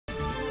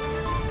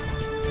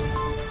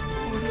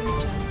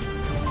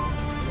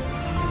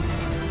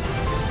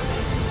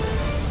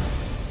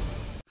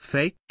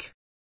fake?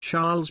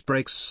 Charles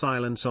breaks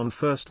silence on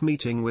first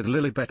meeting with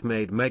Lilibet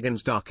made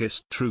Meghan's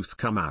darkest truth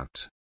come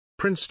out.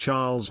 Prince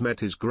Charles met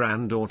his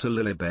granddaughter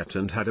Lilibet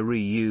and had a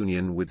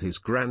reunion with his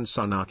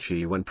grandson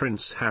Archie when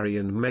Prince Harry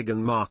and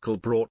Meghan Markle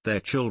brought their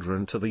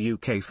children to the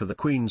UK for the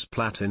Queen's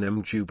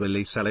Platinum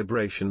Jubilee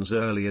celebrations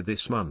earlier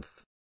this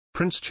month.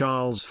 Prince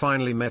Charles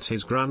finally met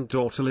his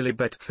granddaughter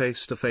Lilibet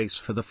face-to-face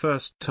for the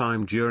first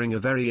time during a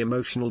very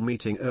emotional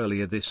meeting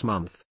earlier this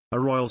month, a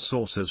royal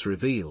source has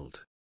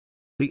revealed.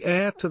 The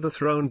heir to the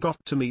throne got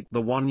to meet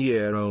the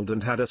 1-year-old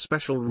and had a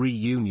special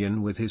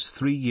reunion with his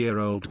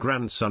 3-year-old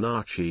grandson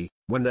Archie,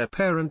 when their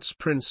parents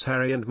Prince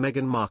Harry and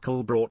Meghan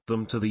Markle brought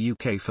them to the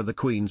UK for the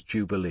Queen's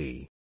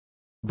Jubilee.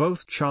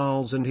 Both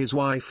Charles and his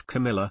wife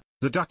Camilla,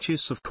 the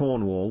Duchess of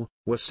Cornwall,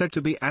 were said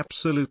to be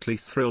absolutely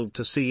thrilled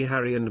to see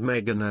Harry and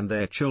Meghan and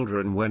their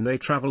children when they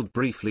travelled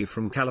briefly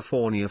from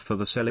California for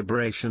the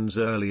celebrations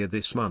earlier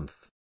this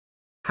month.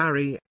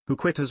 Harry, who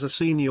quit as a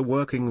senior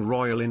working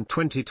royal in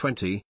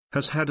 2020,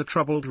 has had a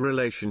troubled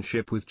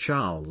relationship with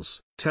Charles,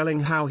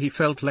 telling how he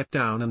felt let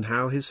down and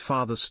how his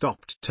father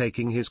stopped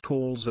taking his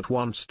calls at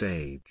one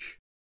stage.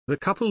 The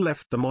couple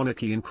left the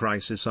monarchy in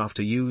crisis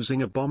after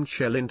using a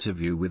bombshell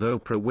interview with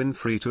Oprah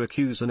Winfrey to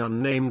accuse an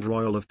unnamed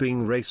royal of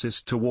being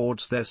racist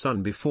towards their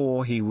son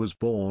before he was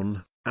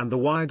born, and the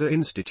wider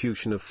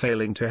institution of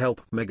failing to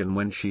help Meghan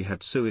when she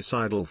had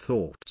suicidal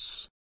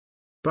thoughts.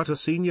 But a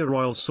senior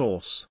royal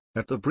source,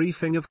 at the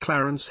briefing of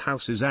Clarence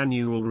House's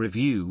annual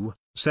review,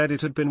 said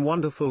it had been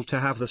wonderful to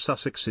have the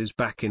Sussexes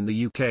back in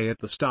the UK at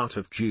the start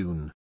of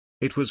June.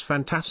 It was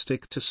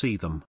fantastic to see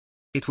them.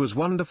 It was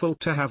wonderful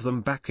to have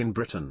them back in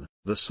Britain,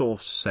 the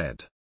source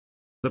said.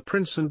 The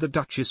Prince and the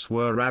Duchess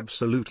were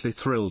absolutely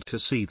thrilled to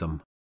see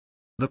them.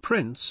 The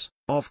Prince,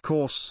 of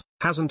course,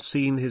 hasn't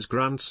seen his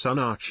grandson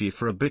Archie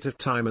for a bit of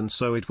time, and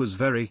so it was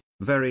very,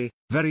 very,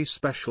 very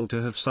special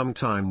to have some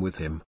time with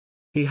him.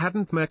 He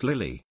hadn't met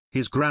Lily,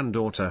 his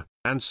granddaughter,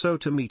 and so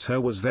to meet her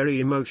was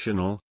very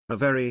emotional, a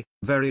very,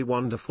 very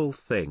wonderful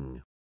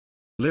thing.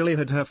 Lily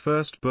had her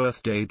first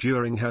birthday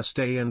during her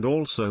stay and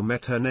also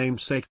met her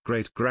namesake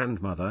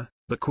great-grandmother,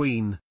 the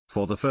Queen,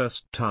 for the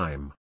first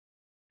time.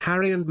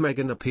 Harry and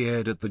Meghan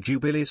appeared at the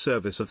Jubilee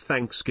service of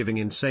Thanksgiving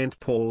in St.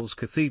 Paul's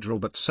Cathedral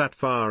but sat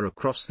far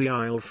across the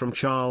aisle from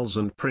Charles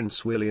and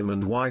Prince William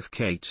and wife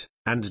Kate,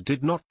 and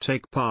did not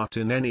take part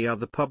in any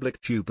other public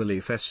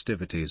Jubilee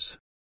festivities.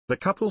 The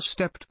couple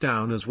stepped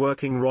down as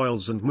working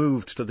royals and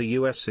moved to the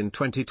US in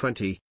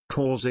 2020,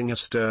 causing a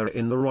stir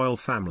in the royal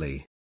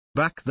family.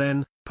 Back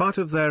then, part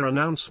of their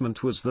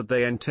announcement was that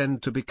they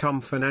intend to become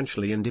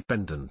financially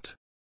independent.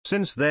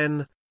 Since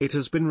then, it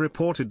has been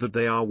reported that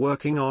they are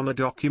working on a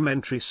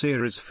documentary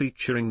series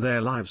featuring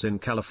their lives in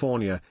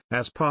California,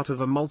 as part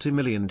of a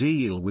multi-million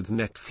deal with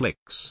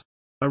Netflix.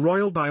 A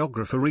royal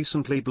biographer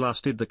recently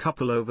blasted the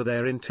couple over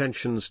their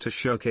intentions to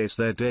showcase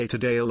their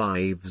day-to-day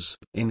lives,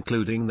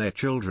 including their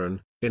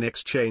children, in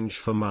exchange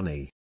for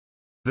money.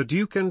 The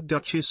Duke and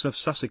Duchess of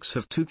Sussex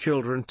have 2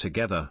 children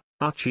together,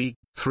 Archie,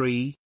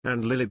 3,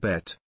 and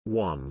Lilibet,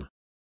 1.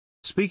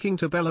 Speaking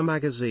to Bella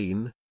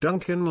magazine,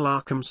 Duncan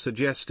Larkham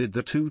suggested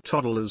the 2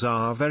 toddlers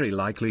are very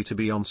likely to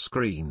be on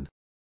screen.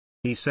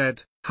 He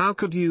said, "How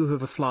could you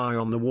have a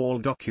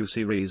fly-on-the-wall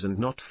docuseries and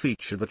not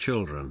feature the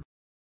children?"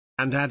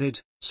 And added,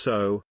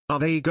 "So, are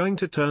they going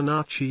to turn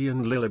Archie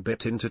and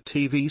Lilibet into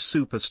TV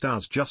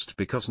superstars just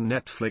because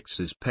Netflix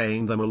is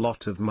paying them a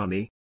lot of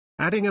money?"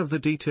 Adding of the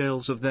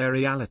details of their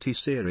reality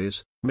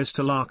series,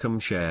 Mr.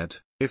 Larkham shared,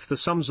 "If the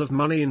sums of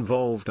money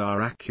involved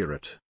are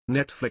accurate,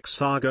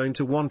 Netflix are going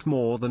to want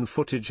more than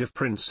footage of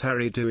Prince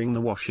Harry doing the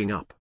washing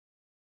up."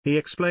 He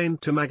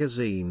explained to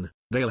magazine,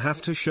 "They'll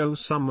have to show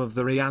some of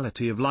the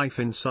reality of life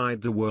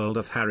inside the world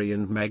of Harry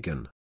and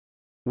Meghan.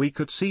 We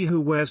could see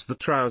who wears the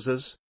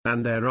trousers,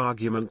 and their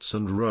arguments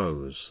and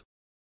rows.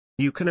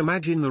 You can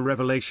imagine the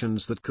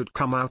revelations that could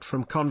come out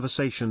from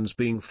conversations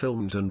being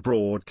filmed and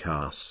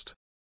broadcast."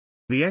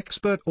 The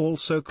expert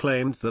also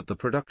claimed that the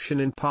production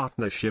in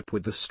partnership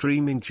with the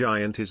streaming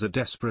giant is a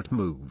desperate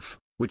move,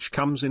 which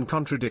comes in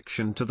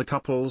contradiction to the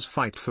couple's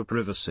fight for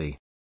privacy.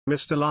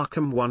 Mr.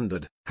 Larkham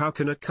wondered, how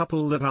can a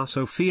couple that are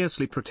so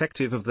fiercely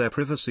protective of their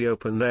privacy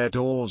open their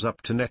doors up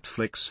to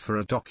Netflix for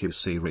a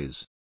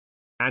docuseries?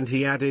 And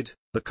he added,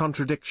 "The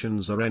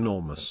contradictions are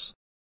enormous.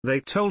 They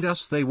told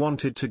us they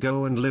wanted to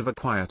go and live a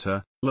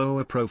quieter,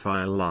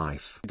 lower-profile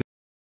life.